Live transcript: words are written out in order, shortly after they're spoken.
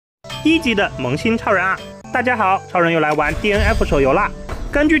1级的萌新超人啊！大家好，超人又来玩 DNF 手游啦。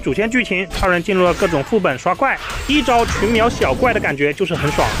根据主线剧情，超人进入了各种副本刷怪，一招群秒小怪的感觉就是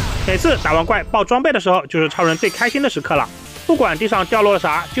很爽。每次打完怪爆装备的时候，就是超人最开心的时刻了。不管地上掉落了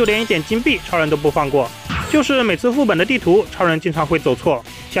啥，就连一点金币，超人都不放过。就是每次副本的地图，超人经常会走错。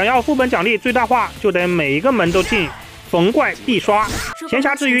想要副本奖励最大化，就得每一个门都进，逢怪必刷。闲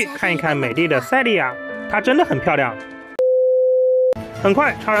暇之余看一看美丽的塞利亚，她真的很漂亮。很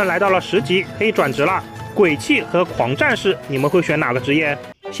快，超人来到了10级，可以转职了。鬼泣和狂战士，你们会选哪个职业？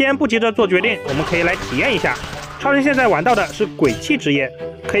先不急着做决定，我们可以来体验一下。超人现在玩到的是鬼泣职业，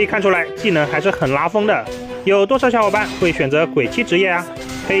可以看出来技能还是很拉风的。有多少小伙伴会选择鬼泣职业啊？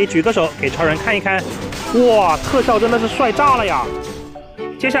可以举个手给超人看一看。哇，特效真的是帅炸了呀！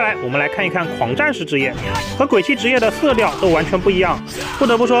接下来我们来看一看狂战士职业，和鬼泣职业的色调都完全不一样。不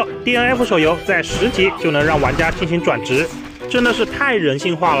得不说 ，DNF 手游在10级就能让玩家进行转职，真的是太人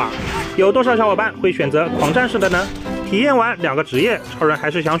性化了。有多少小伙伴会选择狂战士的呢？体验完2个职业，超人还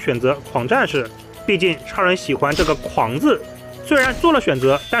是想选择狂战士，毕竟超人喜欢这个狂字。虽然做了选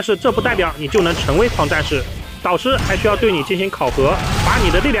择，但是这不代表你就能成为狂战士。导师还需要对你进行考核，把你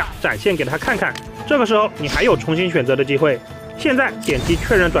的力量展现给他看看。这个时候你还有重新选择的机会。现在点击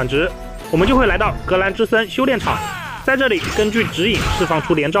确认转职，我们就会来到格兰之森修炼场，在这里根据指引释放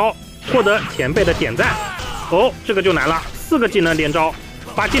出连招，获得前辈的点赞。哦，这个就难了，4个技能连招，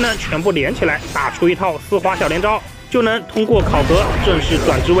把技能全部连起来，打出一套丝滑小连招，就能通过考核，正式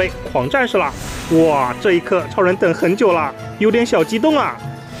转职为狂战士了。哇，这一刻超人等很久了，有点小激动啊！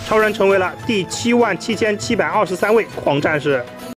超人成为了第77723位狂战士。